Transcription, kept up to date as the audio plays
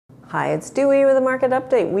Hi, it's Dewey with a market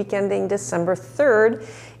update, week ending December 3rd.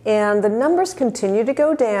 And the numbers continue to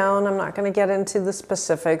go down. I'm not going to get into the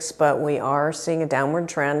specifics, but we are seeing a downward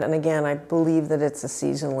trend. And again, I believe that it's a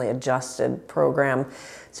seasonally adjusted program.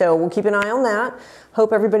 So we'll keep an eye on that.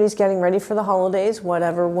 Hope everybody's getting ready for the holidays,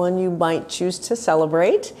 whatever one you might choose to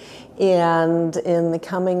celebrate. And in the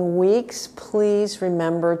coming weeks, please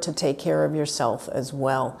remember to take care of yourself as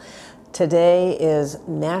well. Today is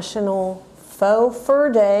National Faux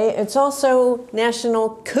Fur Day. It's also National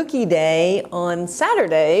Cookie Day on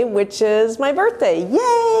Saturday, which is my birthday.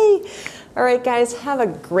 Yay! All right, guys, have a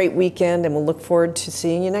great weekend, and we'll look forward to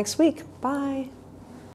seeing you next week. Bye.